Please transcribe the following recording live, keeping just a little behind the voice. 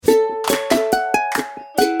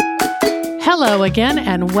Hello again,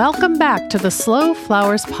 and welcome back to the Slow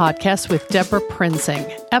Flowers Podcast with Deborah Prinzing,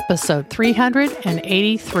 episode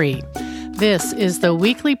 383. This is the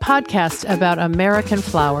weekly podcast about American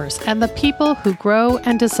flowers and the people who grow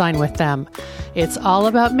and design with them. It's all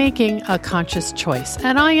about making a conscious choice,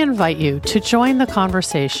 and I invite you to join the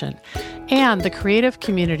conversation and the creative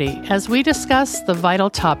community as we discuss the vital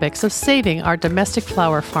topics of saving our domestic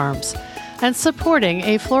flower farms and supporting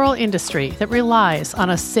a floral industry that relies on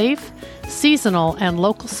a safe, seasonal, and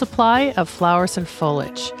local supply of flowers and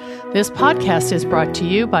foliage. This podcast is brought to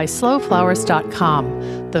you by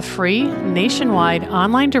slowflowers.com, the free nationwide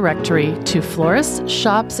online directory to florists,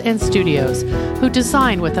 shops, and studios who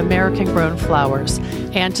design with American-grown flowers,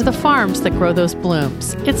 and to the farms that grow those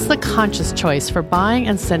blooms. It's the conscious choice for buying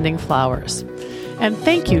and sending flowers. And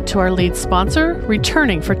thank you to our lead sponsor,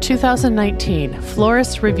 returning for 2019,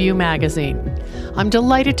 Florist Review Magazine. I'm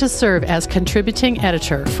delighted to serve as contributing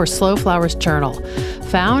editor for Slow Flowers Journal,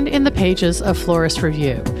 found in the pages of Florist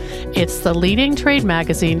Review. It's the leading trade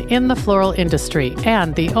magazine in the floral industry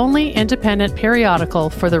and the only independent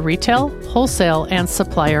periodical for the retail, wholesale, and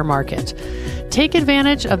supplier market. Take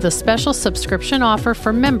advantage of the special subscription offer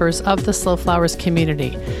for members of the Slow Flowers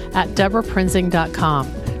community at deborahprinzing.com,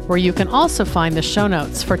 where you can also find the show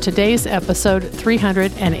notes for today's episode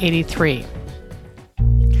 383.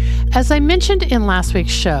 As I mentioned in last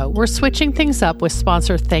week's show, we're switching things up with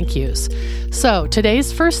sponsor thank yous. So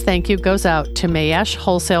today's first thank you goes out to Mayesh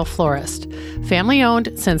Wholesale Florist. Family owned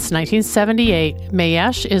since 1978,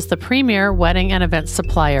 Mayesh is the premier wedding and event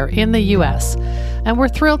supplier in the U.S., and we're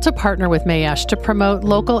thrilled to partner with Mayesh to promote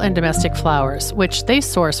local and domestic flowers, which they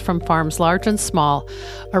source from farms large and small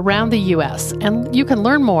around the U.S., and you can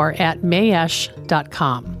learn more at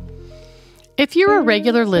mayesh.com. If you're a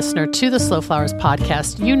regular listener to the Slow Flowers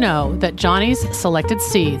podcast, you know that Johnny's Selected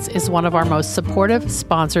Seeds is one of our most supportive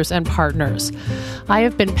sponsors and partners. I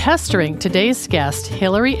have been pestering today's guest,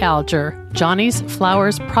 Hillary Alger, Johnny's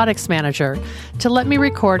Flowers Products Manager, to let me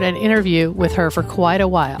record an interview with her for quite a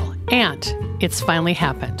while, and it's finally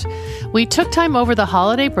happened. We took time over the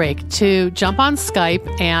holiday break to jump on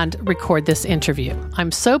Skype and record this interview.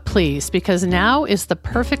 I'm so pleased because now is the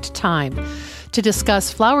perfect time to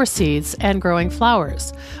discuss flower seeds and growing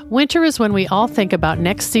flowers. Winter is when we all think about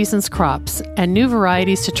next season's crops and new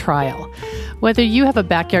varieties to trial. Whether you have a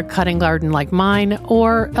backyard cutting garden like mine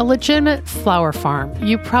or a legitimate flower farm,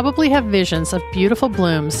 you probably have visions of beautiful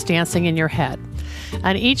blooms dancing in your head.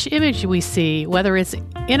 And each image we see, whether it's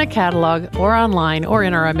in a catalog or online or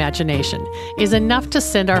in our imagination, is enough to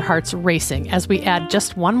send our hearts racing as we add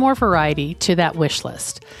just one more variety to that wish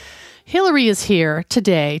list. Hillary is here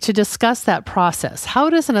today to discuss that process. How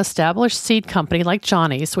does an established seed company like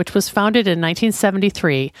Johnny's, which was founded in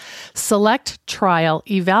 1973, select, trial,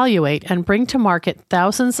 evaluate, and bring to market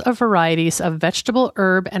thousands of varieties of vegetable,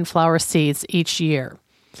 herb, and flower seeds each year?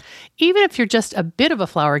 Even if you're just a bit of a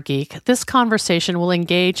flower geek, this conversation will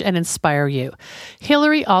engage and inspire you.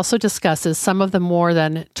 Hillary also discusses some of the more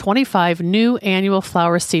than 25 new annual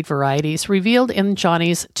flower seed varieties revealed in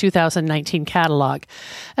Johnny's 2019 catalog,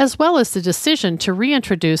 as well as the decision to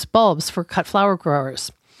reintroduce bulbs for cut flower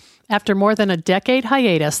growers. After more than a decade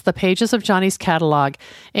hiatus, the pages of Johnny's catalog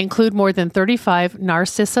include more than 35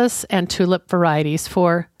 narcissus and tulip varieties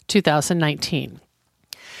for 2019.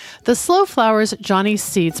 The Slow Flowers Johnny's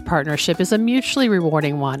Seeds partnership is a mutually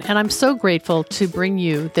rewarding one, and I'm so grateful to bring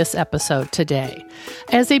you this episode today.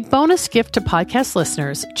 As a bonus gift to podcast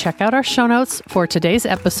listeners, check out our show notes for today's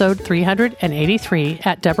episode 383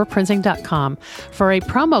 at deborahprinzing.com for a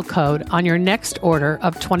promo code on your next order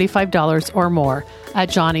of $25 or more at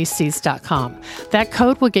johnnyseeds.com. That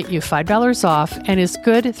code will get you $5 off and is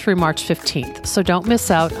good through March 15th, so don't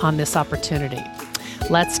miss out on this opportunity.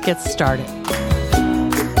 Let's get started.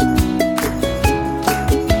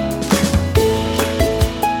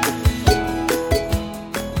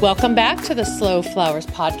 Welcome back to the Slow Flowers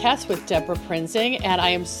podcast with Deborah Prinzing, and I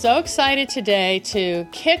am so excited today to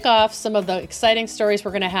kick off some of the exciting stories we're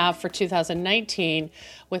going to have for 2019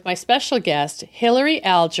 with my special guest, Hillary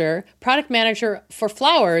Alger, Product Manager for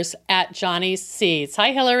Flowers at Johnny's Seeds.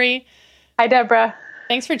 Hi, Hillary. Hi, Deborah.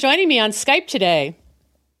 Thanks for joining me on Skype today.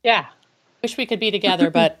 Yeah. Wish we could be together,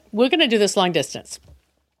 but we're going to do this long distance.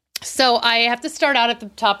 So I have to start out at the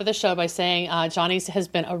top of the show by saying Johnny's has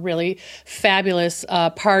been a really fabulous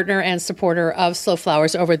partner and supporter of Slow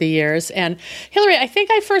Flowers over the years. And Hillary, I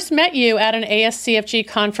think I first met you at an ASCFG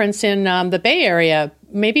conference in the Bay Area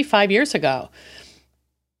maybe 5 years ago.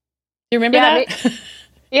 Do you remember that?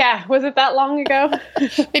 Yeah. Was it that long ago?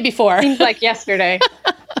 Maybe 4. Seems like yesterday.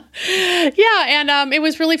 Yeah. And it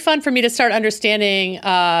was really fun for me to start understanding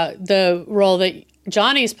the role that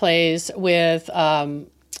Johnny's plays with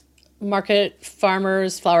market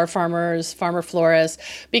farmers, flower farmers, farmer florists,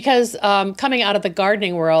 because coming out of the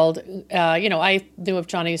gardening world, I knew of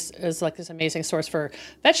Johnny's as like this amazing source for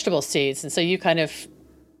vegetable seeds. And so you kind of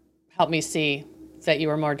helped me see that you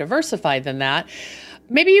were more diversified than that.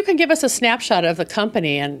 Maybe you can give us a snapshot of the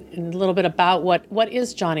company and a little bit about what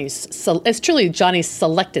is Johnny's. It's truly Johnny's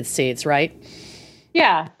Selected Seeds, right?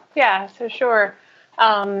 Yeah, so sure.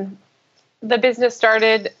 The business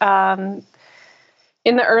started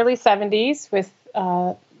in the early 70s with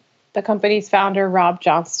the company's founder, Rob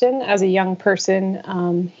Johnston. As a young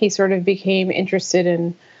person, he sort of became interested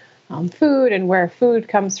in food and where food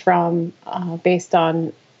comes from based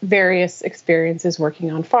on various experiences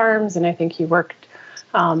working on farms. And I think he worked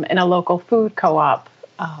in a local food co-op.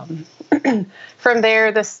 From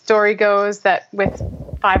there, the story goes that with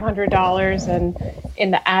 $500 and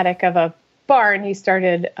in the attic of a barn, he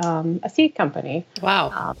started a seed company.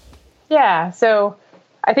 Wow. So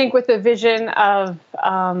I think with the vision of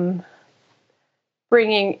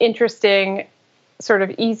bringing interesting, sort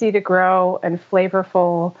of easy to grow and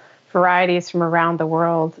flavorful varieties from around the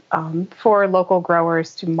world for local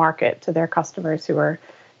growers to market to their customers who are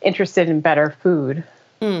interested in better food.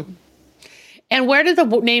 Mm. And where did the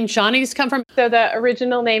name Johnny's come from? So the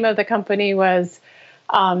original name of the company was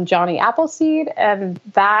Johnny Appleseed, and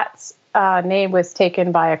that name was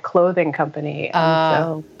taken by a clothing company.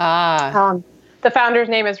 The founder's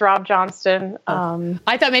name is Rob Johnston.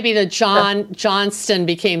 I thought maybe the Johnston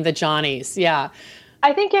became the Johnny's. Yeah.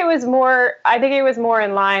 I think it was more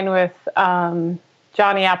in line with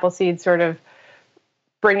Johnny Appleseed sort of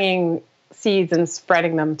bringing seeds and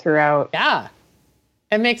spreading them throughout. Yeah.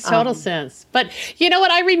 It makes total sense. But you know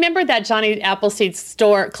what? I remember that Johnny Appleseed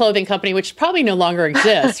store clothing company, which probably no longer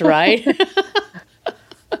exists, right?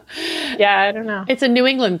 Yeah, I don't know. It's a New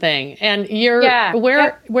England thing. And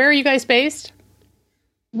where are you guys based?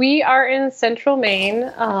 We are in Central Maine,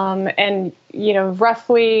 and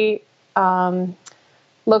roughly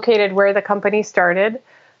located where the company started.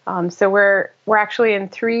 So we're actually in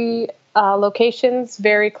 3 locations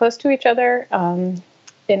very close to each other.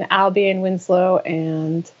 In Albion, Winslow,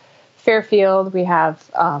 and Fairfield, we have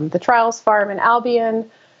the Trials Farm in Albion,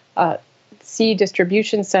 Seed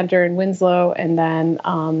Distribution Center in Winslow, and then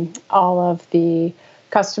all of the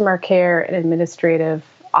customer care and administrative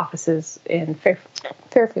offices in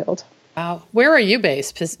Fairfield. Wow. Where are you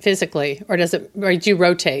based physically, or do you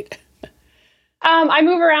rotate? I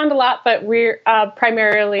move around a lot, but we're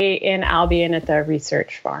primarily in Albion at the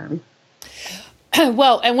research farm.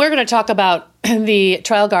 Well, and we're going to talk about the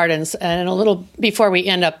trial gardens and a little before we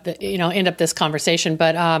end up this conversation.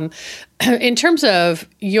 But in terms of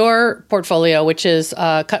your portfolio, which is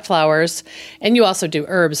cut flowers, and you also do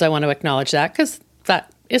herbs, I want to acknowledge that because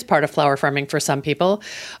that is part of flower farming for some people.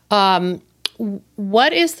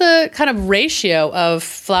 What is the kind of ratio of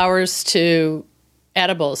flowers to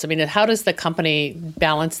edibles? I mean, how does the company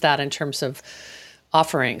balance that in terms of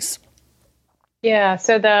offerings? Yeah,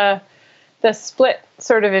 so the split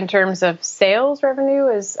sort of in terms of sales revenue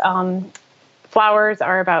is flowers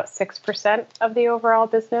are about 6% of the overall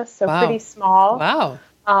business, so pretty small. Wow.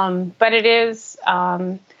 But it is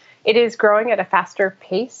growing at a faster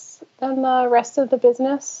pace than the rest of the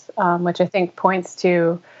business, which I think points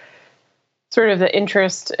to sort of the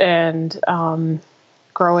interest and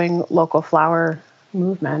growing local flower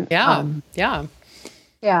movement. Yeah.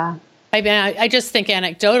 I mean, I just think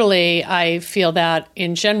anecdotally, I feel that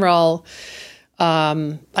in general,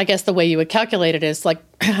 I guess the way you would calculate it is like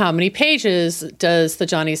how many pages does the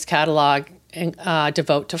Johnny's catalog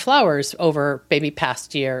devote to flowers over maybe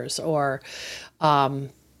past years, or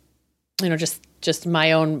just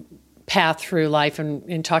my own path through life and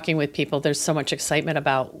in talking with people. There's so much excitement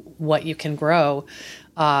about what you can grow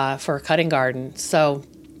for a cutting garden. So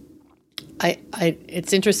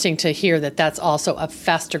it's interesting to hear that that's also a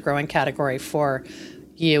faster growing category for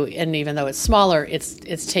you. And even though it's smaller,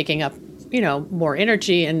 it's taking up, more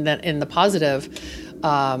energy in the positive,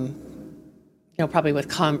 probably with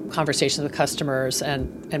conversations with customers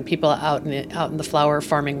and people out in the flower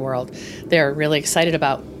farming world. They're really excited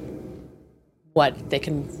about what they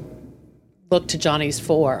can look to Johnny's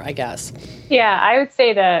for, I guess. Yeah, I would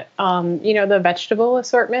say that, the vegetable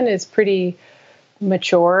assortment is pretty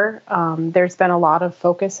mature. There's been a lot of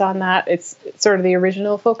focus on that. It's sort of the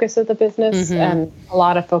original focus of the business, and a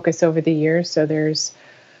lot of focus over the years. So there's,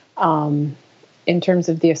 in terms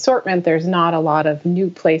of the assortment, there's not a lot of new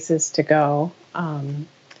places to go. I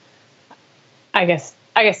guess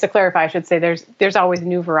to clarify, I should say there's always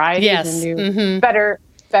new varieties and new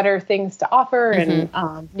better things to offer and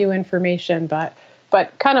new information. But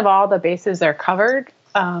but kind of all the bases are covered.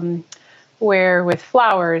 Where with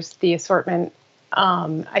flowers, the assortment,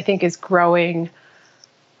 I think, is growing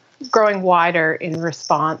wider in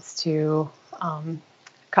response to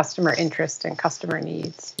customer interest and customer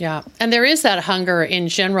needs. Yeah. And there is that hunger in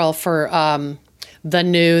general for the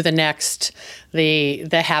new, the next, the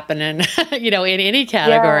happening, in any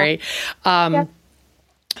category. Yeah.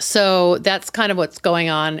 So that's kind of what's going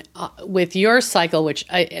on with your cycle, which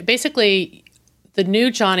basically the new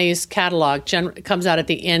Johnny's catalog comes out at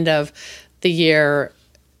the end of the year.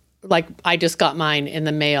 Like I just got mine in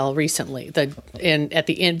the mail recently, at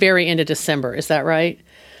the very end of December. Is that right?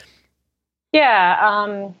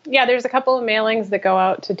 Yeah. There's a couple of mailings that go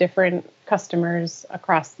out to different customers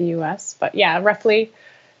across the U.S. But yeah, roughly,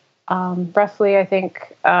 I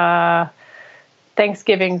think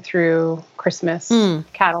Thanksgiving through Christmas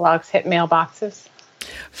catalogs hit mailboxes.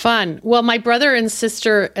 Fun. Well, my brother and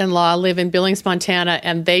sister-in-law live in Billings, Montana,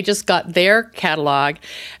 and they just got their catalog.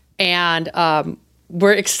 And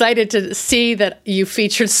we're excited to see that you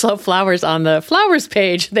featured Slow Flowers on the flowers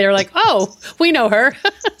page. They're like, oh, we know her.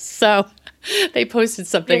 So they posted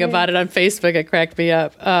something about it on Facebook. It cracked me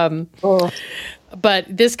up. But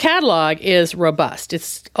this catalog is robust.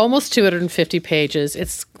 It's almost 250 pages.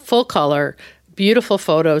 It's full color, beautiful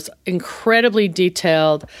photos, incredibly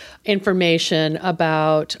detailed information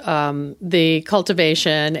about the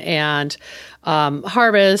cultivation and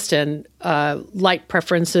harvest and light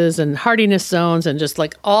preferences and hardiness zones and just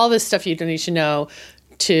like all this stuff you need to know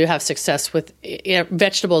to have success with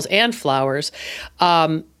vegetables and flowers.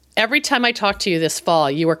 Every time I talk to you this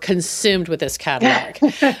fall, you are consumed with this catalog.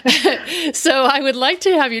 So I would like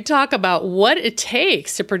to have you talk about what it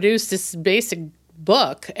takes to produce this basic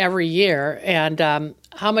book every year, and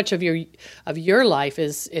how much of your life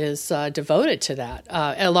is devoted to that,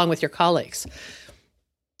 along with your colleagues.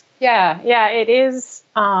 Yeah, it is.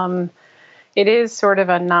 It is sort of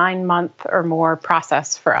a 9-month or more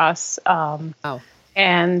process for us,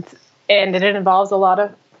 and it involves a lot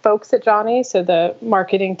of folks at Johnny. So the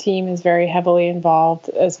marketing team is very heavily involved,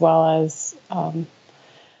 as well as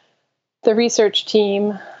the research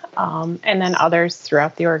team. And then others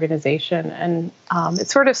throughout the organization. And it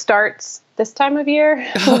sort of starts this time of year,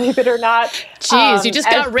 believe it or not. Geez, you just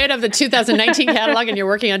got rid of the 2019 catalog and you're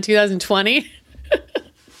working on 2020?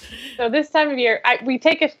 So this time of year, we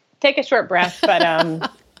take a short breath,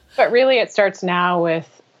 but really it starts now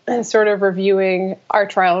with sort of reviewing our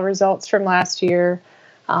trial results from last year,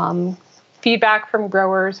 feedback from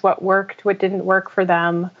growers, what worked, what didn't work for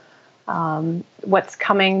them, what's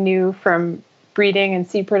coming new from breeding and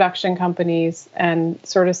seed production companies, and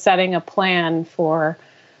sort of setting a plan for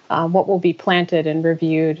what will be planted and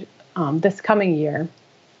reviewed this coming year.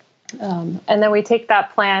 And then we take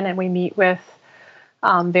that plan and we meet with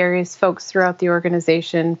various folks throughout the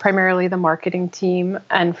organization, primarily the marketing team,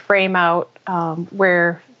 and frame out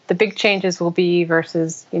where the big changes will be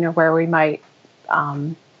versus, where we might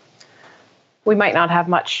not have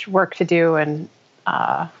much work to do. And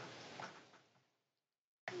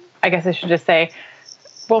I guess I should just say,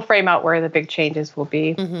 we'll frame out where the big changes will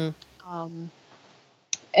be. Mm-hmm.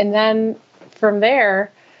 And then from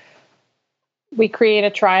there, we create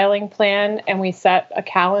a trialing plan and we set a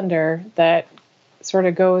calendar that sort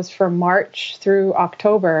of goes from March through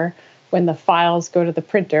October when the files go to the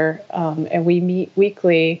printer. And we meet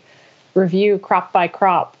weekly, review crop by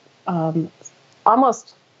crop,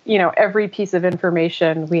 almost, every piece of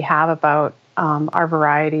information we have about our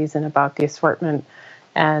varieties and about the assortment,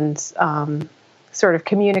 and sort of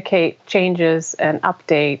communicate changes and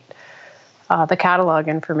update the catalog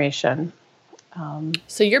information.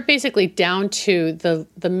 So you're basically down to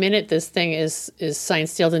the minute this thing is signed,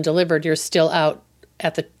 sealed, and delivered. You're still out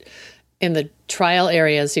in the trial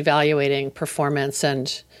areas evaluating performance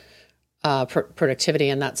and productivity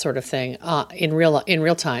and that sort of thing in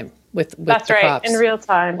real time with that's the right crops. In real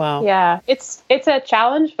time. Wow. Yeah, it's a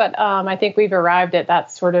challenge, but I think we've arrived at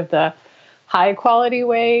that sort of the high quality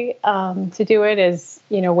way to do it is,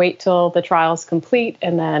 wait till the trial's complete,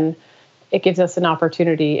 and then it gives us an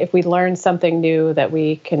opportunity, if we learn something new, that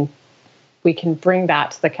we can bring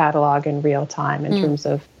that to the catalog in real time in terms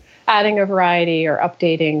of adding a variety or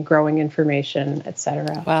updating growing information, et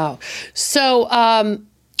cetera. Wow. So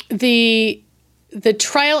the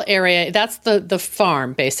trial area, that's the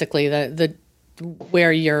farm, basically, the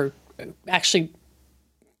where you're actually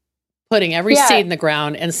putting every seed in the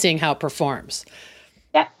ground and seeing how it performs.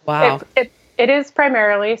 Yeah. Wow. It is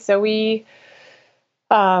primarily. So we,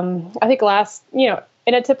 I think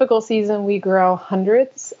in a typical season, we grow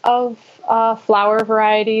hundreds of flower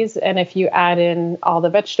varieties. And if you add in all the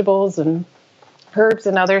vegetables and herbs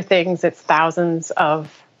and other things, it's thousands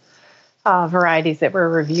of varieties that we're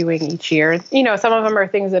reviewing each year. Some of them are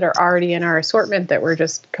things that are already in our assortment that we're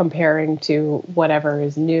just comparing to whatever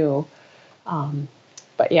is new.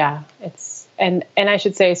 But yeah, and I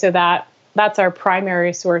should say, so that's our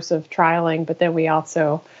primary source of trialing, but then we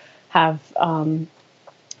also have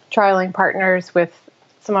trialing partners with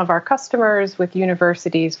some of our customers, with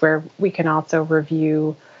universities, where we can also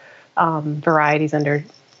review varieties under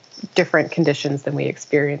different conditions than we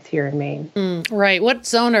experience here in Maine. Right. What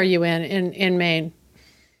zone are you in Maine?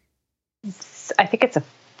 I think it's a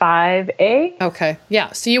 5A. Okay.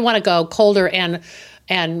 Yeah. So you want to go colder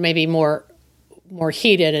and maybe more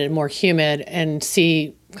heated and more humid, and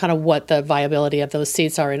see kind of what the viability of those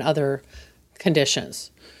seeds are in other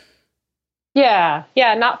conditions. Yeah.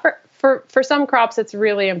 Not for some crops, it's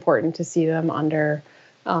really important to see them under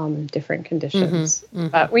different conditions.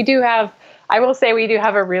 But I will say we do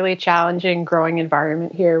have a really challenging growing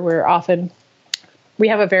environment here, where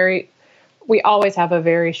we always have a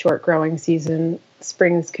very short growing season.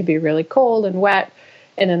 Springs could be really cold and wet,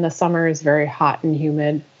 and then the summer is very hot and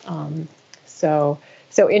humid. So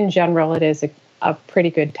in general, it is a pretty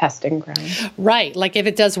good testing ground. Right. Like if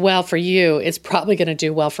it does well for you, it's probably going to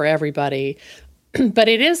do well for everybody. But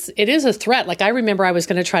it is a threat. Like I remember I was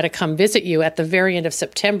going to try to come visit you at the very end of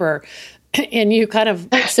September, and you kind of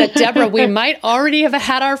said, Deborah, we might already have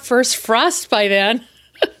had our first frost by then.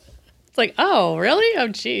 It's like, oh, really? Oh,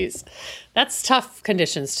 geez. That's tough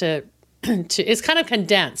conditions to it's kind of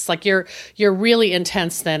condensed. Like you're really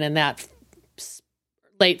intense then in that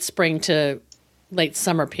late spring to late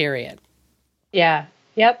summer period. Yeah.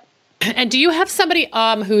 Yep. And do you have somebody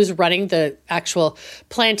who's running the actual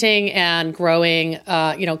planting and growing,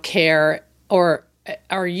 care, or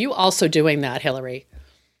are you also doing that, Hillary?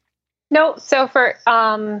 No. So for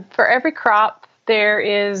every crop, there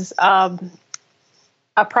is a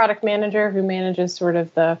product manager who manages sort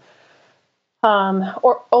of the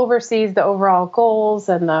or oversees the overall goals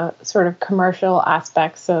and the sort of commercial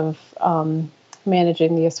aspects of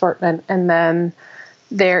managing the assortment. And then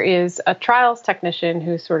there is a trials technician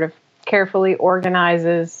who sort of carefully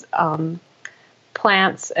organizes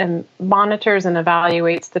plants and monitors and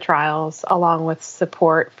evaluates the trials, along with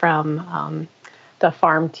support from the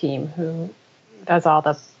farm team, who does all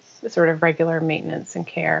the sort of regular maintenance and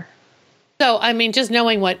care. So, I mean, just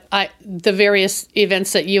knowing the various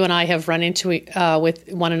events that you and I have run into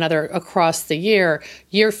with one another across the year,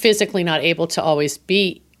 you're physically not able to always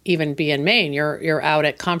be in Maine. You're out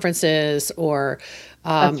at conferences or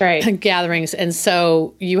That's right. gatherings, and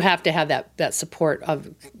so you have to have that support of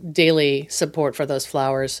daily support for those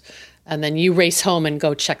flowers, and then you race home and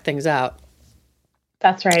go check things out.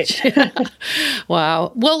 That's right.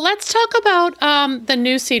 Wow. Well, let's talk about the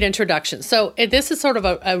new seed introduction. So this is sort of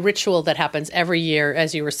a ritual that happens every year,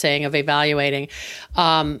 as you were saying, of evaluating.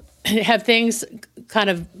 Have things kind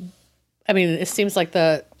of, I mean, it seems like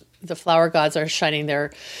the flower gods are shining their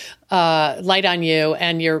light on you,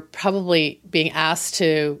 and you're probably being asked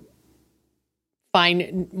to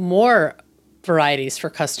find more varieties for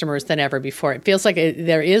customers than ever before. It feels like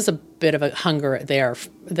there is a bit of a hunger there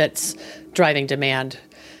that's driving demand,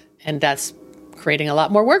 and that's creating a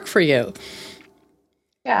lot more work for you.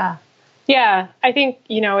 Yeah. I think,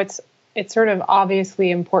 it's sort of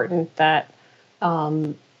obviously important that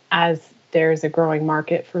as there's a growing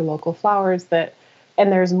market for local flowers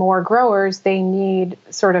and there's more growers, they need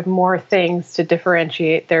sort of more things to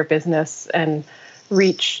differentiate their business and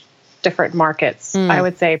reach different markets. I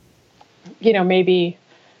would say, maybe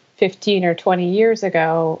 15 or 20 years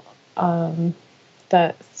ago,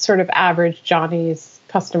 the sort of average Johnny's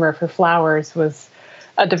customer for flowers was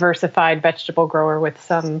a diversified vegetable grower with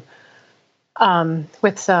some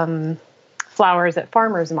flowers at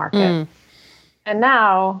farmers market. And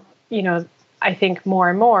now, I think more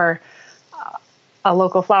and more, a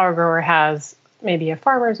local flower grower has maybe a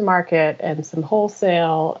farmer's market and some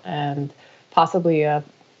wholesale and possibly a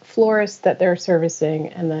florist that they're servicing,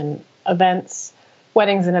 and then events,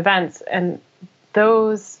 weddings and events. And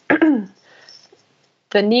those,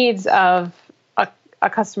 the needs of a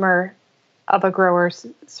customer of a grower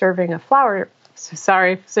serving a farmer's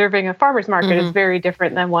market is very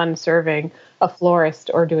different than one serving a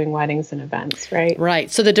florist or doing weddings and events, right?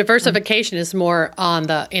 Right. So the diversification is more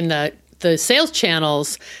in the sales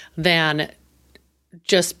channels than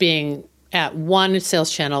just being at one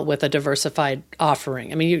sales channel with a diversified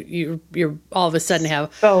offering. I mean, you're all of a sudden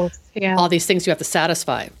have both, yeah, all these things you have to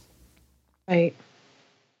satisfy. Right.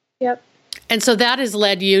 Yep. And so that has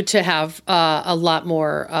led you to have a lot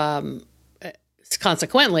more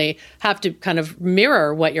consequently have to kind of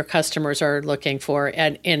mirror what your customers are looking for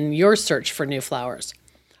and in your search for new flowers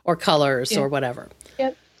or colors or whatever.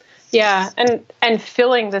 Yep. Yeah. And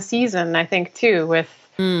filling the season, I think too, with,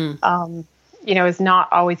 is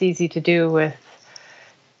not always easy to do with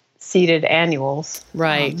seeded annuals.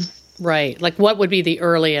 Right. Right. Like what would be the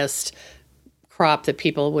earliest crop that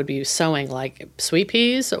people would be sowing, like sweet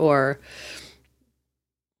peas or?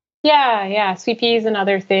 Yeah, sweet peas and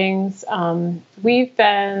other things. The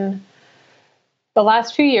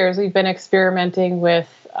last few years, we've been experimenting with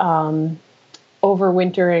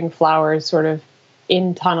overwintering flowers sort of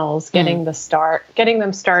in tunnels, getting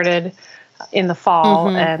them started in the fall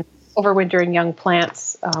and overwintering young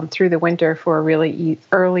plants through the winter for a really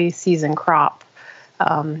early season crop.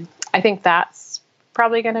 I think that's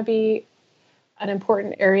probably going to be an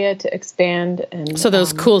important area to expand. And so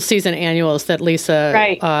those cool season annuals that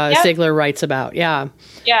Lisa Ziegler writes about. Yeah.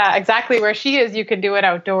 Yeah, exactly. Where she is, you can do it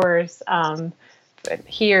outdoors. But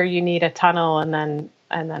here you need a tunnel and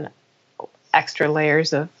then extra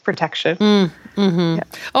layers of protection. Yeah.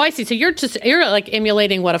 Oh, I see. So you're like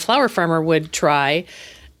emulating what a flower farmer would try,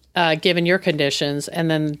 given your conditions. And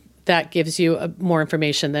then that gives you more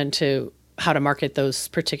information than to how to market those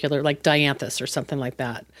particular, like dianthus or something like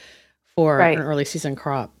that, for an early season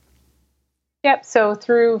crop. Yep. So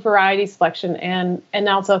through variety selection and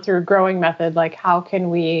also through growing method, like how can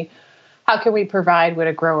we provide what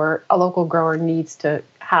a local grower needs to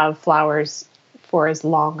have flowers for as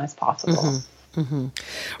long as possible.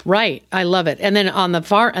 Right. I love it. And then on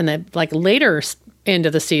the later end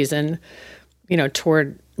of the season,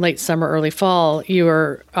 toward late summer, early fall, you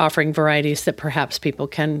are offering varieties that perhaps people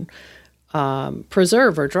can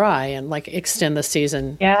preserve or dry and like extend the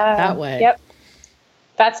season that way. Yep.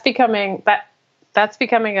 That's becoming a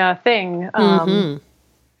thing.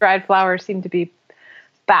 Dried flowers seem to be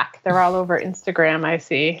back. They're all over Instagram, I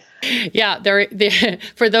see. Yeah, they're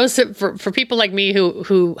for those for people like me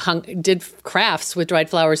who did crafts with dried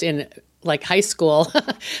flowers in like high school.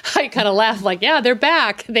 I kind of laugh like, yeah, they're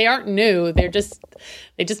back. They aren't new. They just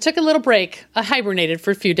took a little break, hibernated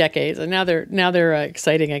for a few decades, and now they're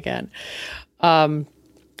exciting again.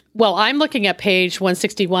 Well, I'm looking at page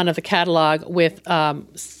 161 of the catalog with a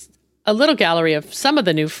little gallery of some of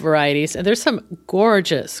the new varieties, and there's some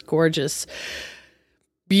gorgeous,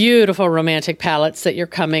 beautiful romantic palettes that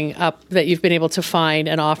you've been able to find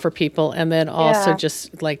and offer people, and then also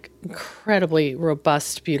just like incredibly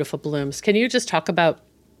robust, beautiful blooms. Can you just talk about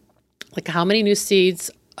like how many new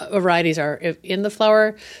seeds varieties are in the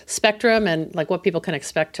flower spectrum, and like what people can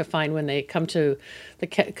expect to find when they come to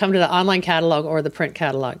the online catalog or the print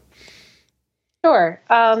catalog? Sure.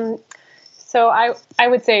 So I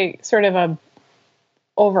would say sort of a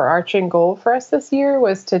overarching goal for us this year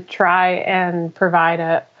was to try and provide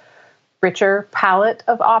a richer palette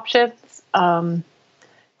of options.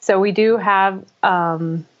 So we do have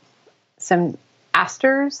some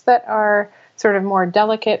asters that are sort of more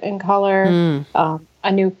delicate in color,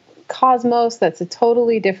 a new cosmos that's a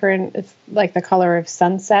totally different, it's like the color of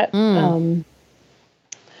sunset. And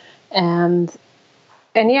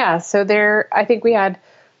yeah, so I think we had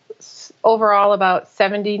overall about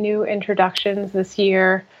 70 new introductions this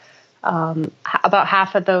year, about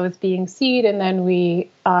half of those being seed, and then we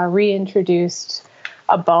reintroduced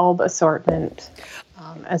a bulb assortment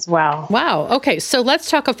as well. Wow. Okay, so let's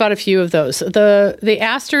talk about a few of those. The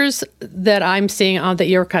asters that I'm seeing that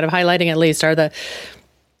you're kind of highlighting at least are the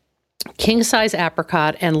king size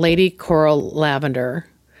apricot and lady coral lavender.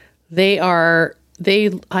 They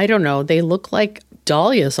look like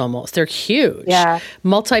dahlias almost. They're huge. Yeah.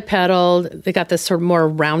 Multi-petaled. They got this sort of more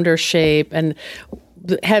rounder shape. And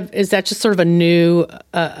is that just sort of a new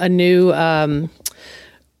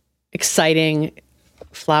exciting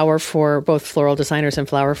flower for both floral designers and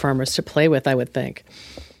flower farmers to play with, I would think?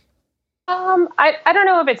 I don't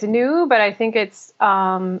know if it's new, but I think it's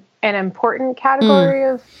an important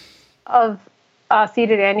category of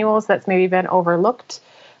seeded annuals that's maybe been overlooked.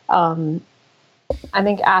 I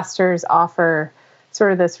think asters offer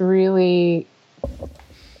sort of this really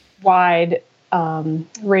wide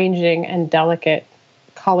ranging and delicate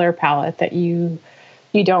color palette that you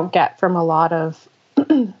don't get from a lot of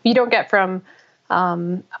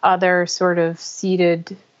other sort of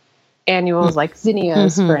seeded annuals like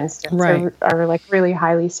zinnias, for instance, are like really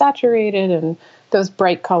highly saturated and those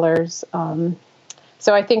bright colors.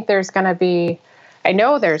 So I think there's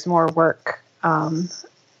more work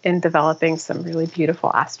in developing some really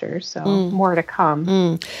beautiful asters. So more to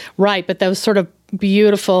come. Right. But those sort of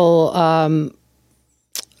beautiful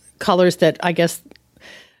colors that I guess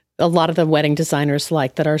a lot of the wedding designers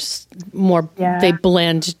like, that are more, they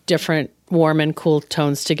blend different warm and cool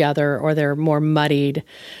tones together, or they're more muddied.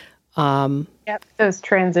 Yep, those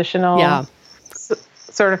transitional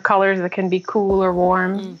sort of colors that can be cool or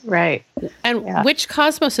warm, right? And which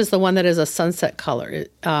Cosmos is the one that is a sunset color?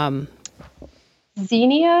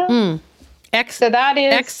 Xenia. So that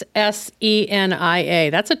is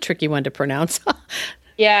Xsenia. That's a tricky one to pronounce.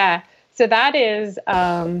 Yeah. So that is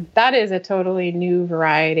a totally new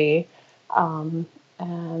variety,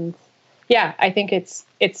 and yeah, I think it's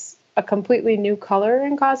a completely new color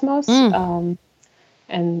in Cosmos.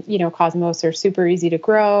 And Cosmos are super easy to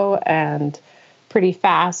grow and pretty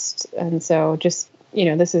fast, and so just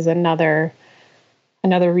this is another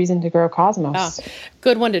reason to grow Cosmos. Oh,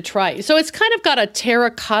 good one to try. So it's kind of got a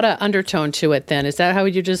terracotta undertone to it then. Is that how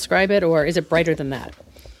would you describe it, or is it brighter than that?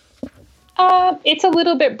 It's a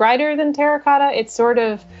little bit brighter than terracotta. It's sort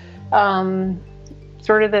of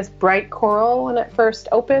this bright coral when it first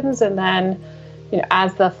opens, and then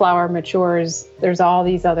as the flower matures, there's all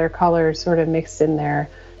these other colors sort of mixed in there,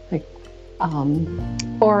 like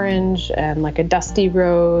orange and like a dusty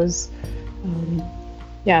rose.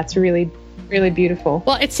 It's really, really beautiful.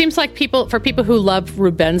 Well, it seems like for people who love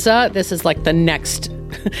Rubenza, this is like the next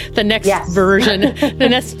version, the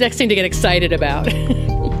next thing to get excited about.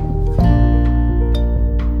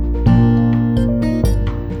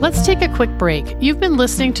 Let's take a quick break. You've been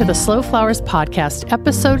listening to the Slow Flowers Podcast,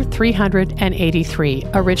 episode 383,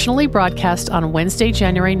 originally broadcast on Wednesday,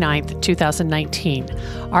 January 9th, 2019.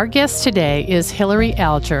 Our guest today is Hillary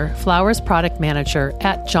Alger, Flowers Product Manager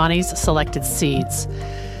at Johnny's Selected Seeds.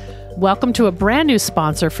 Welcome to a brand new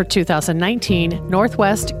sponsor for 2019,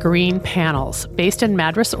 Northwest Green Panels. Based in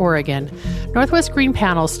Madras, Oregon, Northwest Green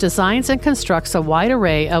Panels designs and constructs a wide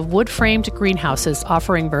array of wood-framed greenhouses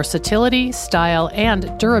offering versatility, style,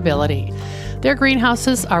 and durability. Their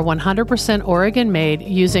greenhouses are 100% Oregon-made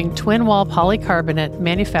using twin-wall polycarbonate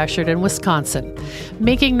manufactured in Wisconsin,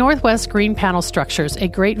 making Northwest Green Panel structures a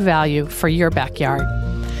great value for your backyard.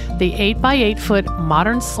 The 8x8-foot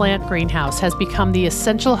modern slant greenhouse has become the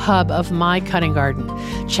essential hub of my cutting garden.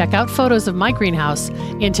 Check out photos of my greenhouse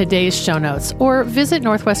in today's show notes or visit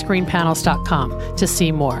northwestgreenpanels.com to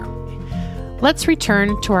see more. Let's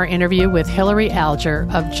return to our interview with Hillary Alger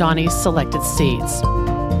of Johnny's Selected Seeds.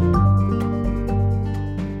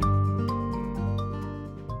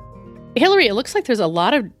 Hillary, it looks like there's a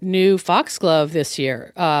lot of new foxglove this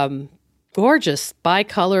year. Gorgeous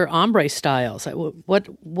bicolor ombre styles.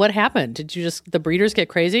 What happened? Did the breeders get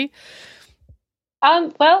crazy?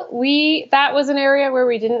 Well, that was an area where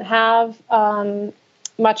we didn't have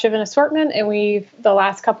much of an assortment, and the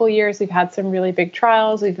last couple of years we've had some really big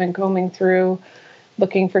trials. We've been combing through,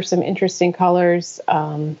 looking for some interesting colors,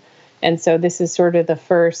 and so this is sort of the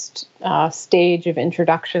first stage of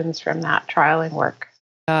introductions from that trialing work.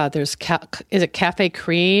 There's is it Cafe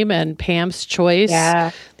Cream and Pam's Choice?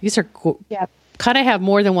 Yeah, these are kind of have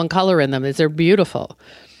more than one color in them. They're beautiful.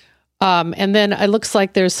 And then it looks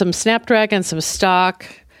like there's some Snapdragon, some Stock,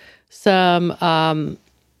 some how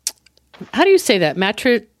do you say that?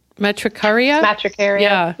 Matricaria? Matricaria.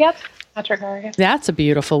 Yeah. Yep. Matricaria. That's a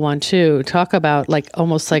beautiful one too. Talk about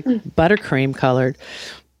almost like buttercream colored.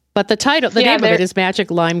 But the name of it is Magic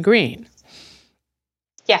Lime Green.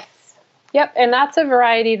 Yes. Yep, and that's a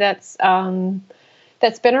variety that's been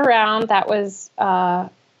around. That was that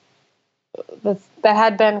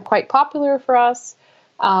had been quite popular for us,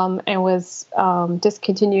 and was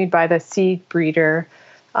discontinued by the seed breeder.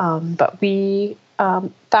 But we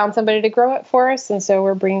found somebody to grow it for us, and so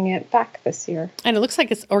we're bringing it back this year. And it looks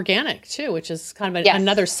like it's organic too, which is kind of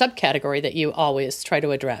another subcategory that you always try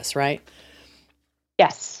to address, right?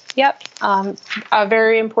 Yes. Yep. A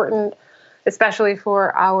very important, especially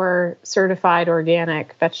for our certified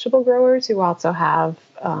organic vegetable growers who also have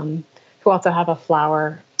a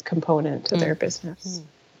flower component to their business.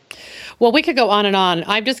 Well, we could go on and on.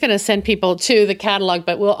 I'm just going to send people to the catalog,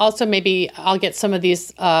 but we'll also I'll get some of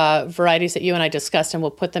these varieties that you and I discussed, and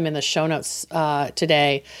we'll put them in the show notes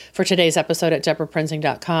today for today's episode at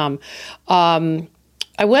deborahprinzing.com.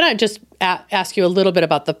 I want to just ask you a little bit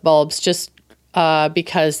about the bulbs, just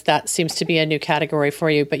because that seems to be a new category for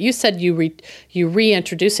you. But you said you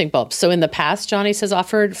reintroducing bulbs. So in the past, Johnny's has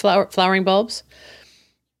offered flowering bulbs?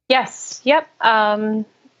 Yes. Yep.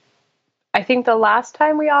 I think the last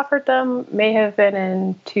time we offered them may have been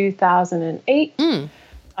in 2008. And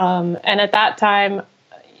at that time,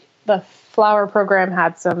 the flower program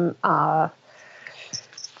had some,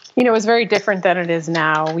 it was very different than it is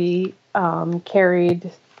now. We carried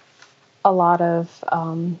a lot of...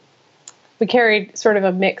 we carried sort of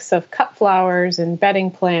a mix of cut flowers and bedding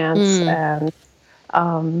plants and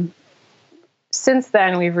since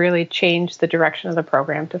then, we've really changed the direction of the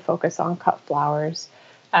program to focus on cut flowers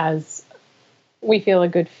as we feel a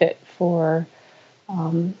good fit for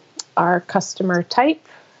our customer type.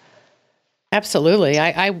 Absolutely.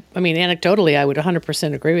 I mean, anecdotally, I would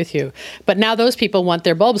 100% agree with you. But now those people want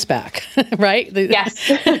their bulbs back, right?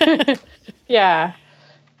 Yes. Yeah.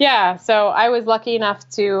 Yeah. So I was lucky enough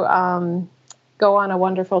to go on a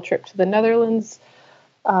wonderful trip to the Netherlands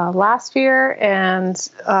last year and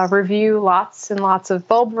review lots and lots of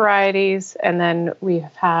bulb varieties. And then we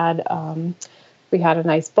had a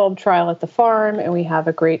nice bulb trial at the farm, and we have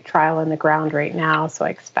a great trial in the ground right now. So I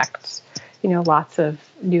expect, lots of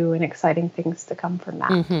new and exciting things to come from that.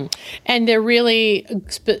 Mm-hmm. And they're really,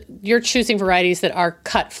 you're choosing varieties that are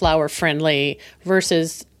cut flower friendly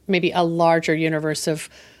versus maybe a larger universe of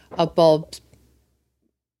bulb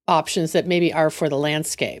options that maybe are for the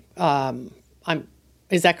landscape.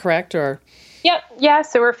 Is that correct? Or? Yep. Yeah.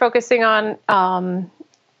 So we're focusing on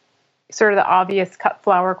sort of the obvious cut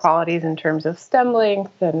flower qualities in terms of stem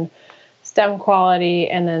length and stem quality,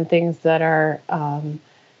 and then things that are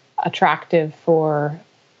attractive for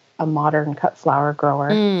a modern cut flower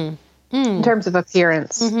grower in terms of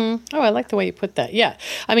appearance. Mm-hmm. Oh, I like the way you put that. Yeah.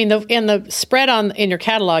 I mean, in the spread in your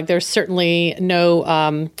catalog, there's certainly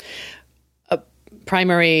no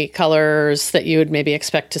primary colors that you would maybe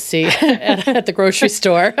expect to see at the grocery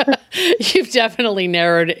store. You've definitely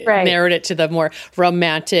narrowed it to the more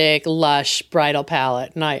romantic, lush bridal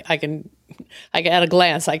palette. And I can at a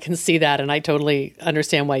glance, I can see that, and I totally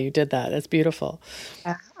understand why you did that. It's beautiful.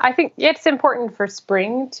 Yeah. I think it's important for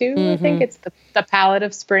spring too. I think it's the palette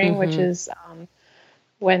of spring, which is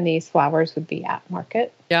when these flowers would be at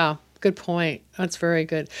market. Yeah, good point. That's very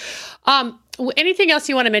good. Anything else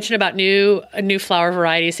you want to mention about new flower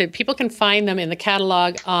varieties? So people can find them in the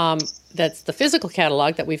catalog. That's the physical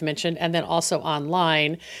catalog that we've mentioned, and then also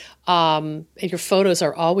online. And your photos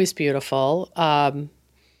are always beautiful.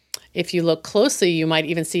 If you look closely, you might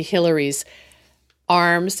even see Hillary's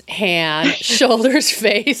arms, hand, shoulders,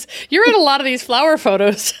 face. You're in a lot of these flower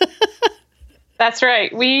photos. That's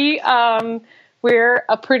right. We're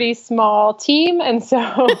a pretty small team, and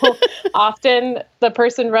so often the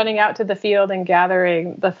person running out to the field and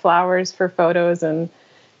gathering the flowers for photos and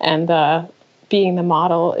being the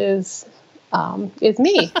model is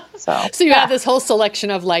me. So you have this whole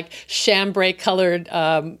selection of like chambray colored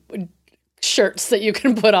shirts that you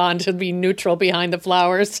can put on to be neutral behind the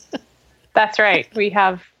flowers. That's right. We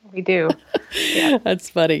do. Yeah. That's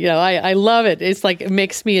funny. I love it. It's like, it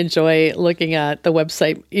makes me enjoy looking at the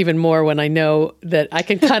website even more when I know that I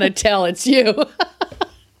can kind of tell it's you.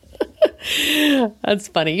 That's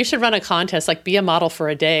funny. You should run a contest, like be a model for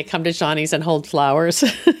a day, come to Johnny's and hold flowers.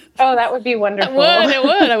 Oh, that would be wonderful.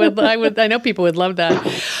 It would. I know people would love that.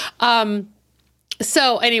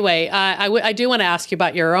 So anyway, I do want to ask you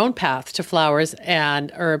about your own path to flowers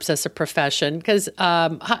and herbs as a profession, because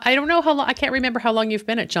I don't know how long, I can't remember how long you've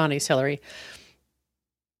been at Johnny's, Hillary.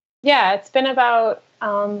 Yeah, it's been about,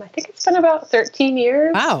 I think it's been about 13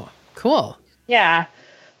 years. Wow, cool. Yeah.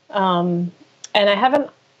 And I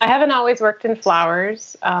haven't always worked in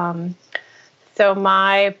flowers. So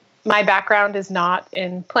my background is not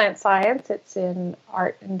in plant science, it's in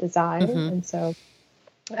art and design. And so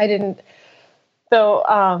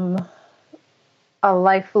a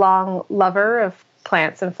lifelong lover of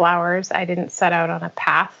plants and flowers, I didn't set out on a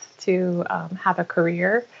path to have a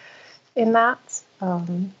career in that.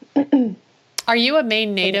 Are you a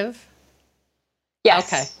Maine native?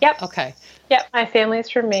 Yes. Okay. Yep. Okay. Yep. My family's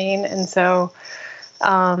from Maine, and so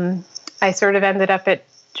I sort of ended up at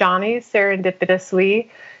Johnny's serendipitously,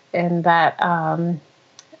 in that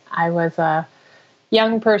I was a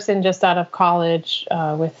young person just out of college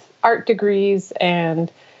with art degrees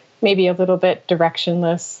and maybe a little bit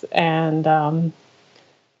directionless, and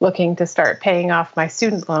looking to start paying off my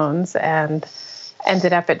student loans, and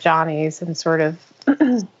ended up at Johnny's and sort of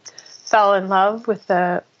fell in love with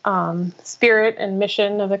the spirit and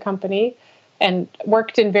mission of the company, and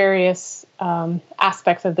worked in various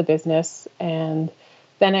aspects of the business. And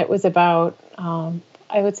then it was about,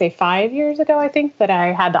 I would say 5 years ago, I think, that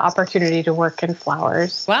I had the opportunity to work in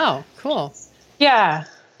flowers. Wow, cool. Yeah.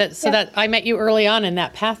 So that I met you early on in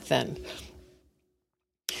that path then.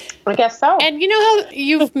 I guess so. And you know how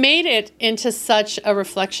you've made it into such a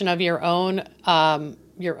reflection of your own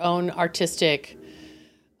artistic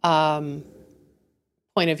point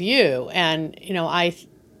of view. And,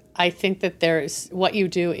 I think that there's, what you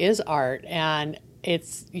do is art, and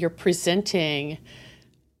you're presenting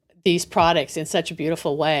these products in such a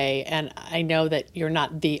beautiful way. And I know that you're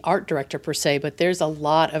not the art director per se, but there's a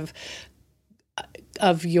lot of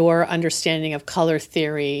of your understanding of color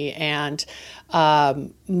theory and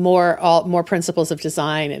more principles of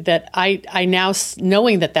design that I now,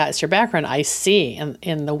 knowing that that's your background, I see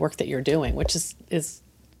in the work that you're doing, which is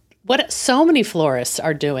what so many florists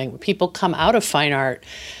are doing. People come out of fine art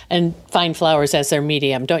and find flowers as their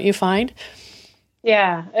medium, don't you find?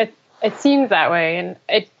 Yeah, it seems that way, and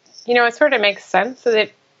it sort of makes sense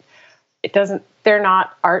that it doesn't. They're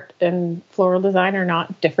not, art and floral design are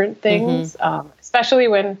not different things, especially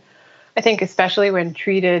when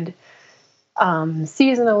treated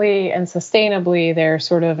seasonally and sustainably. They're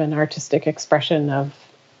sort of an artistic expression of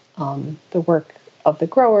the work of the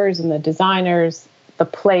growers and the designers, the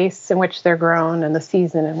place in which they're grown and the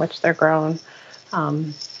season in which they're grown.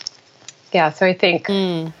 So I think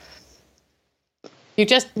you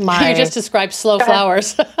just described slow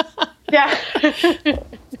flowers. Yeah.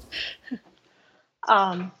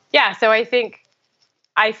 So I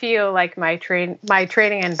feel like my training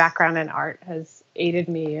and background in art has aided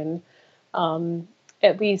me in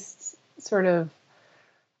at least sort of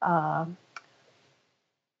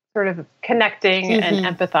connecting and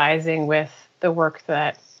empathizing with the work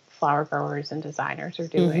that flower growers and designers are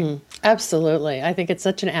doing. Absolutely. I think it's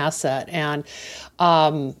such an asset, and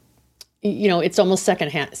it's almost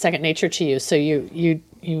second nature to you. So you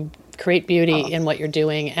create beauty in what you're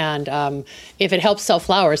doing, and if it helps sell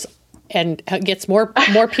flowers and gets more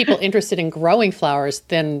people interested in growing flowers,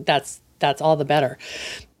 then that's all the better.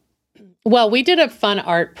 Well, we did a fun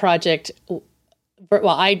art project. Well,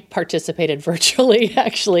 I participated virtually,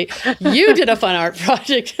 actually. You did a fun art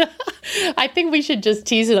project. I think we should just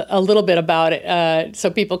tease a little bit about it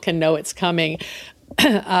so people can know it's coming.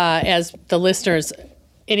 As the listeners,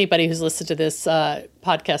 anybody who's listened to this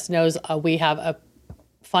podcast knows, we have a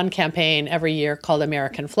fun campaign every year called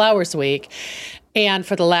American Flowers Week. And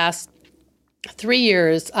for the last 3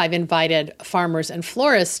 years, I've invited farmers and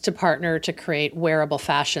florists to partner to create wearable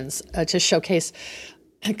fashions to showcase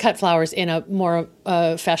cut flowers in a more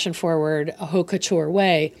fashion-forward, haute couture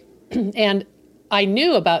way. And I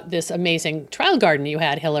knew about this amazing trial garden you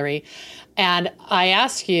had, Hillary, and I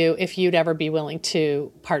asked you if you'd ever be willing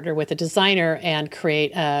to partner with a designer and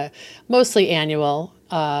create a mostly annual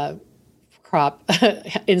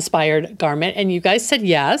crop-inspired garment, and you guys said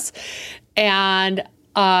yes. And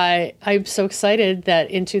I'm so excited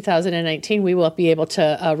that in 2019 we will be able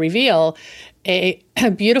to reveal a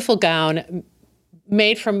beautiful gown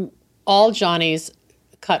made from all Johnny's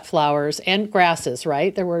cut flowers and grasses,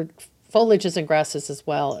 right? There were foliages and grasses as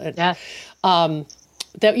well. Yes.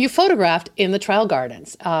 That you photographed in the trial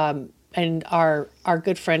gardens. And our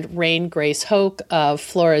good friend Rain Grace Hoke of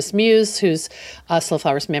Flora's Muse, who's a Slow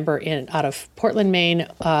Flowers member out of Portland, Maine,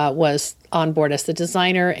 was on board as the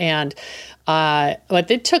designer. And but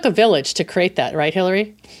it took a village to create that, right,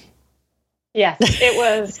 Hillary? Yes, it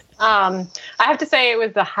was. I have to say it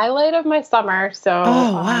was the highlight of my summer. So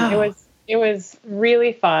it was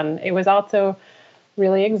really fun. It was also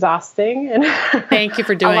really exhausting, and thank you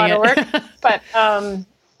for doing a lot of work.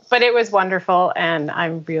 But it was wonderful, and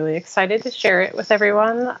I'm really excited to share it with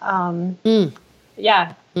everyone.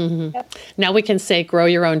 Yeah. Mm-hmm. Yep. Now we can say "grow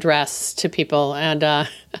your own dress" to people, and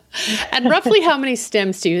and roughly how many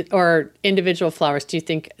stems or individual flowers do you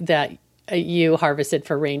think that you harvested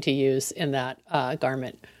for Rain to use in that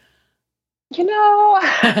garment?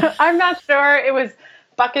 I'm not sure. It was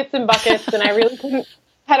buckets and buckets, and I really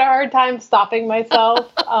had a hard time stopping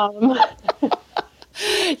myself.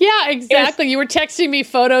 Yeah, exactly. You were texting me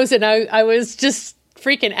photos, and I was just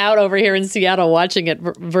freaking out over here in Seattle watching it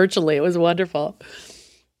virtually. It was wonderful.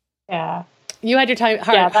 Yeah. You had your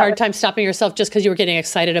hard time stopping yourself just because you were getting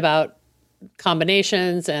excited about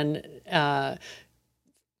combinations and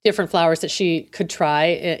different flowers that she could try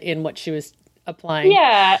in what she was applying.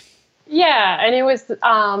 Yeah. And it was,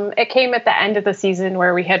 it came at the end of the season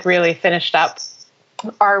where we had really finished up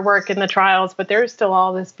our work in the trials, but there's still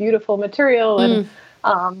all this beautiful material. And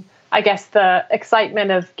I guess the excitement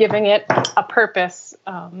of giving it a purpose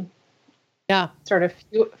sort of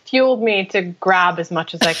fueled me to grab as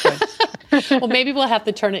much as I could. Well, maybe we'll have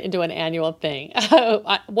to turn it into an annual thing.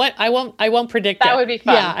 I won't predict that it. Would be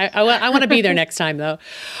fun. Yeah, I want to be there next time though.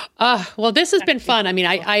 Well, this has been fun. I mean,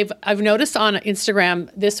 I've noticed on Instagram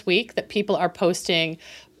this week that people are posting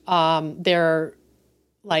their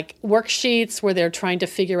like worksheets where they're trying to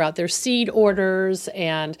figure out their seed orders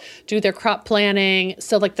and do their crop planning.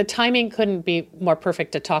 So like the timing couldn't be more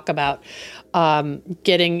perfect to talk about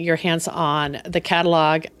getting your hands on the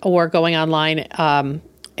catalog or going online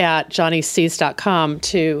at johnnyseeds.com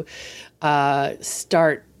to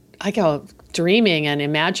start dreaming and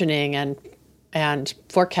imagining and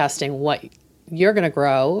forecasting what you're going to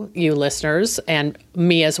grow, you listeners, and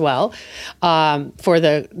me as well, for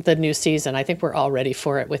the new season. I think we're all ready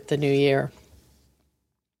for it with the new year.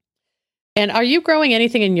 And are you growing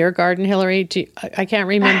anything in your garden, Hillary? I can't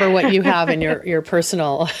remember what you have in your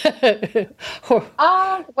personal.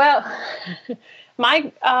 Well,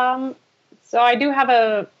 so I do have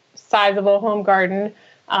a sizable home garden,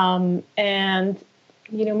 and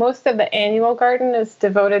most of the annual garden is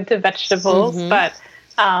devoted to vegetables, but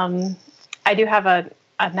I do have a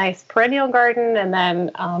nice perennial garden, and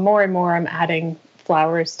then more and more I'm adding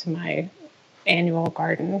flowers to my annual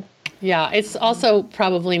garden. Yeah, it's also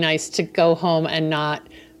probably nice to go home and not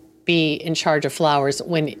be in charge of flowers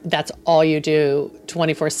when that's all you do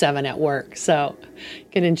 24/7 at work. So you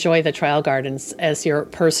can enjoy the trial gardens as your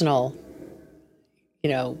personal,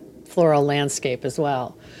 floral landscape as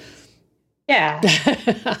well. Yeah.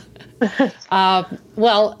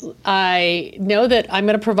 Well, I know that I'm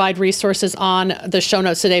going to provide resources on the show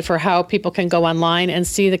notes today for how people can go online and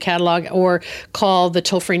see the catalog or call the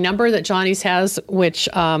toll-free number that Johnny's has, which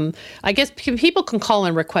I guess people can call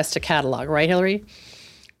and request a catalog, right, Hillary?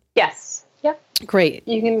 Yes. Yep. Great.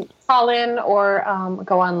 You can call in or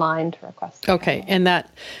go online to request. Okay. And that,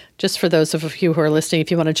 just for those of you who are listening,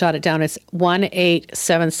 if you want to jot it down, it's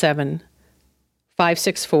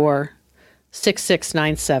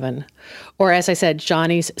 1-877-564-6697, or as I said,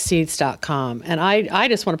 johnnysseeds.com. And I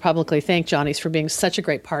just want to publicly thank Johnny's for being such a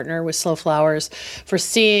great partner with Slow Flowers, for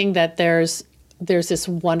seeing that there's this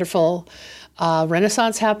wonderful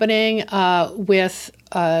renaissance happening with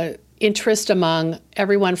interest among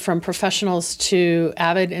everyone from professionals to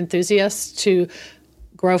avid enthusiasts to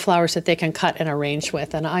grow flowers that they can cut and arrange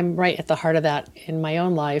with. And I'm right at the heart of that in my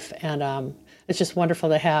own life. And it's just wonderful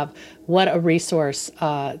to have. What a resource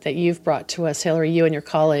that you've brought to us, Hillary, you and your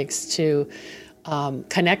colleagues, to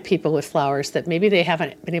connect people with flowers that maybe they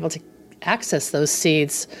haven't been able to access those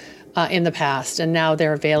seeds in the past. And now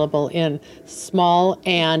they're available in small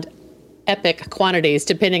and epic quantities,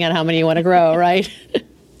 depending on how many you want to grow, right?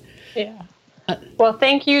 Yeah. Well,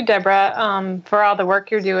 thank you, Deborah, for all the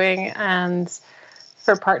work you're doing and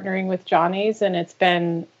for partnering with Johnny's. And it's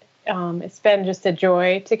been just a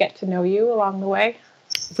joy to get to know you along the way.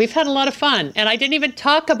 We've had a lot of fun. And I didn't even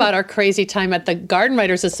talk about our crazy time at the Garden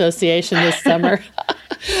Writers Association this summer.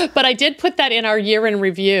 But I did put that in our year in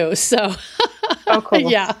review. So, oh, cool.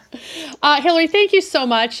 Yeah. Hillary, thank you so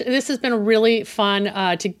much. This has been really fun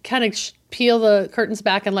to kind of peel the curtains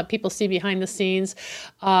back and let people see behind the scenes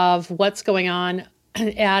of what's going on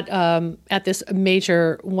at this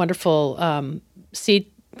major, wonderful seed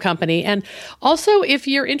company. And also, if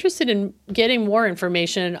you're interested in getting more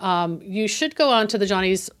information, you should go on to the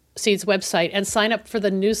Johnny's Seeds website and sign up for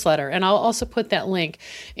the newsletter. And I'll also put that link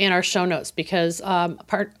in our show notes, because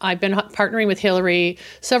I've been partnering with Hillary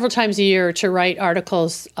several times a year to write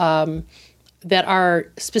articles that are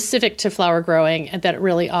specific to flower growing and that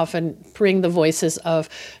really often bring the voices of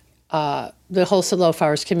the whole slow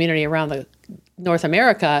flowers community around North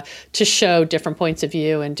America to show different points of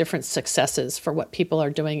view and different successes for what people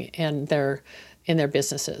are doing in their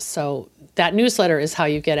businesses. So that newsletter is how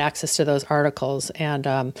you get access to those articles.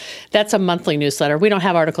 And that's a monthly newsletter. We don't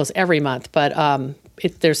have articles every month, but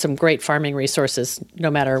there's some great farming resources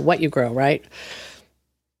no matter what you grow, right?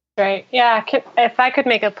 Right. Yeah. If I could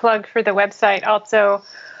make a plug for the website, also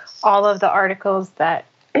all of the articles that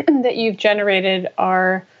that you've generated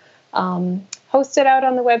are hosted out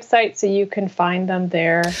on the website, so you can find them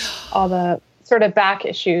there, all the sort of back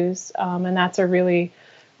issues. And that's a really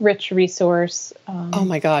rich resource. Oh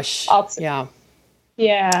my gosh. Also, yeah.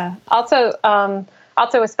 Yeah. Also,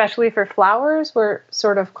 especially for flowers, we're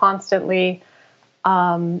sort of constantly,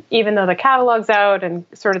 even though the catalog's out and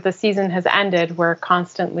sort of the season has ended, we're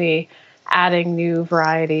constantly adding new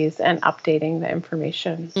varieties and updating the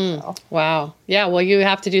information. So. Wow. Yeah. Well, you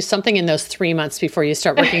have to do something in those 3 months before you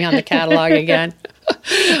start working on the catalog again.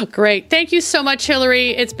 Great. Thank you so much,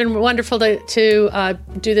 Hillary. It's been wonderful to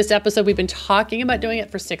do this episode. We've been talking about doing it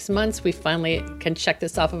for 6 months. We finally can check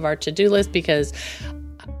this off of our to-do list because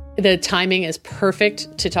the timing is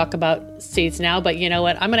perfect to talk about seeds now. But you know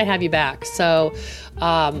what? I'm going to have you back. So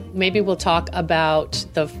maybe we'll talk about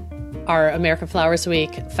our American Flowers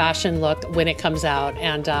Week fashion look when it comes out,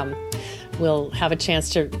 and we'll have a chance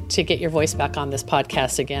to get your voice back on this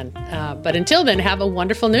podcast again. But until then, have a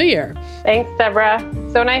wonderful New Year. Thanks, Deborah.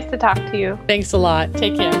 So nice to talk to you. Thanks a lot.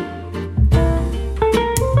 Take care.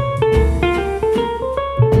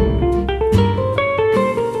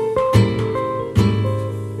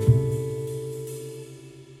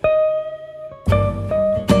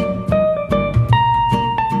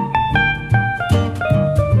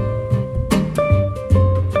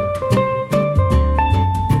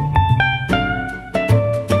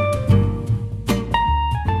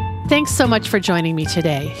 Thanks so much for joining me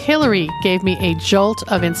today. Hillary gave me a jolt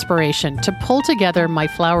of inspiration to pull together my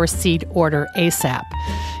flower seed order ASAP.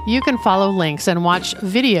 You can follow links and watch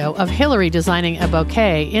video of Hillary designing a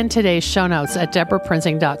bouquet in today's show notes at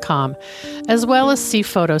deborahprinzing.com, as well as see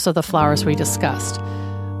photos of the flowers we discussed.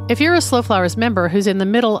 If you're a Slow Flowers member who's in the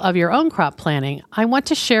middle of your own crop planning, I want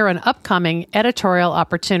to share an upcoming editorial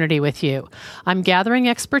opportunity with you. I'm gathering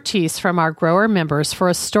expertise from our grower members for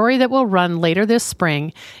a story that will run later this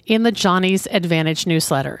spring in the Johnny's Advantage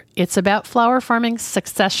newsletter. It's about flower farming,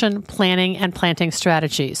 succession, planning, and planting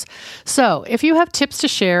strategies. So if you have tips to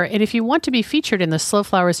share and if you want to be featured in the Slow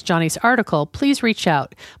Flowers Johnny's article, please reach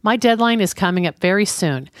out. My deadline is coming up very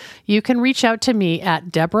soon. You can reach out to me at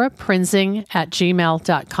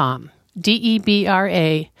deborahprinzing@gmail.com.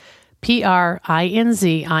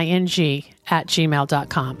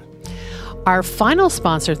 DeborahPrinzing@gmail.com. Our final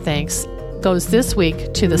sponsored thanks goes this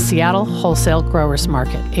week to the Seattle Wholesale Growers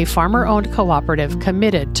Market, a farmer-owned cooperative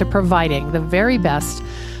committed to providing the very best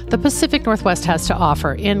the Pacific Northwest has to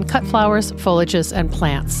offer in cut flowers, foliages, and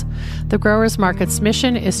plants. The Growers Market's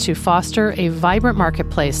mission is to foster a vibrant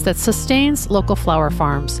marketplace that sustains local flower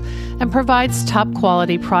farms and provides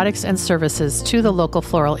top-quality products and services to the local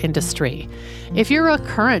floral industry. If you're a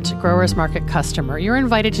current Growers Market customer, you're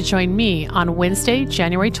invited to join me on Wednesday,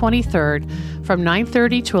 January 23rd from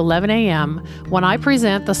 9:30 to 11 a.m. when I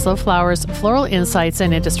present the Slow Flowers Floral Insights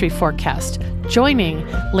and Industry Forecast, joining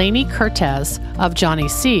Lainey Cortez of Johnny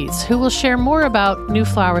Seeds, who will share more about new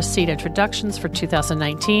flower seed introductions for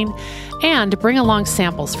 2019 and bring along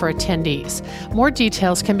samples for attendees. More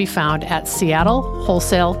details can be found at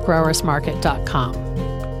seattlewholesalegrowersmarket.com.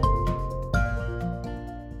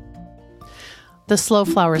 The Slow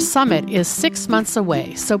Flowers Summit is 6 months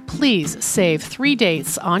away, so please save 3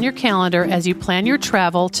 dates on your calendar as you plan your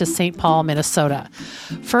travel to St. Paul, Minnesota.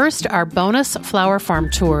 First, our bonus flower farm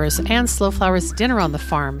tours and Slow Flowers Dinner on the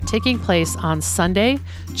Farm taking place on Sunday,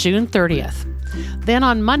 June 30th. Then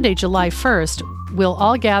on Monday, July 1st, we'll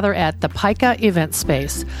all gather at the Pica event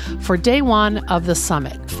space for day 1 of the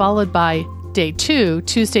summit, followed by day 2,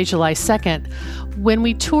 Tuesday, July 2nd, when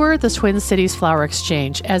we tour the Twin Cities Flower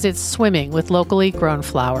Exchange as it's swimming with locally grown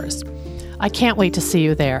flowers. I can't wait to see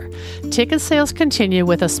you there. Ticket sales continue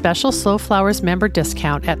with a special Slow Flowers member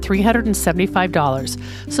discount at $375.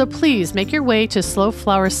 So please make your way to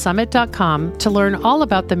slowflowersummit.com to learn all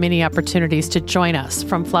about the many opportunities to join us,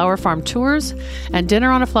 from flower farm tours and dinner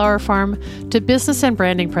on a flower farm to business and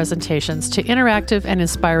branding presentations to interactive and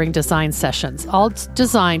inspiring design sessions, all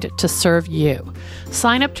designed to serve you.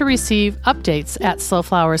 Sign up to receive updates at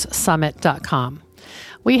slowflowersummit.com.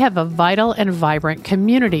 We have a vital and vibrant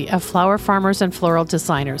community of flower farmers and floral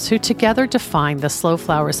designers who together define the Slow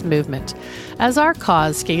Flowers movement. As our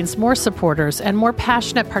cause gains more supporters and more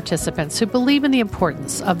passionate participants who believe in the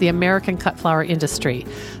importance of the American cut flower industry,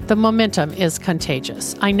 the momentum is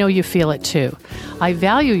contagious. I know you feel it too. I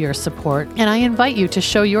value your support, and I invite you to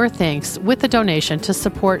show your thanks with a donation to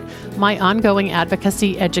support my ongoing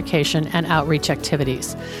advocacy, education, and outreach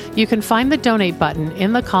activities. You can find the donate button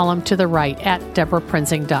in the column to the right at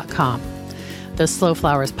deborahprinzing.com. The Slow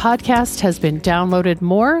Flowers podcast has been downloaded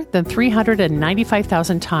more than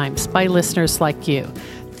 395,000 times by listeners like you.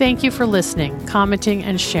 Thank you for listening, commenting,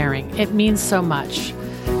 and sharing. It means so much.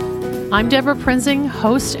 I'm Deborah Prinzing,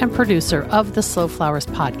 host and producer of the Slow Flowers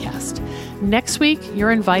podcast. Next week,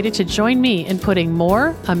 you're invited to join me in putting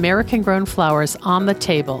more American-grown flowers on the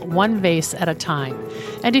table, one vase at a time.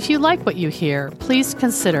 And if you like what you hear, please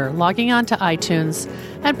consider logging on to iTunes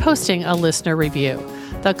and posting a listener review.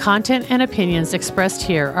 The content and opinions expressed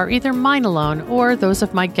here are either mine alone or those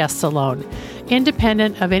of my guests alone,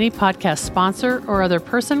 independent of any podcast sponsor or other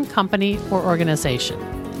person, company, or organization.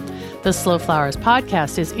 The Slow Flowers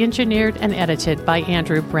podcast is engineered and edited by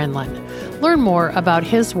Andrew Brenlin. Learn more about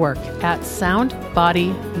his work at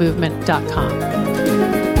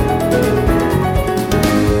soundbodymovement.com.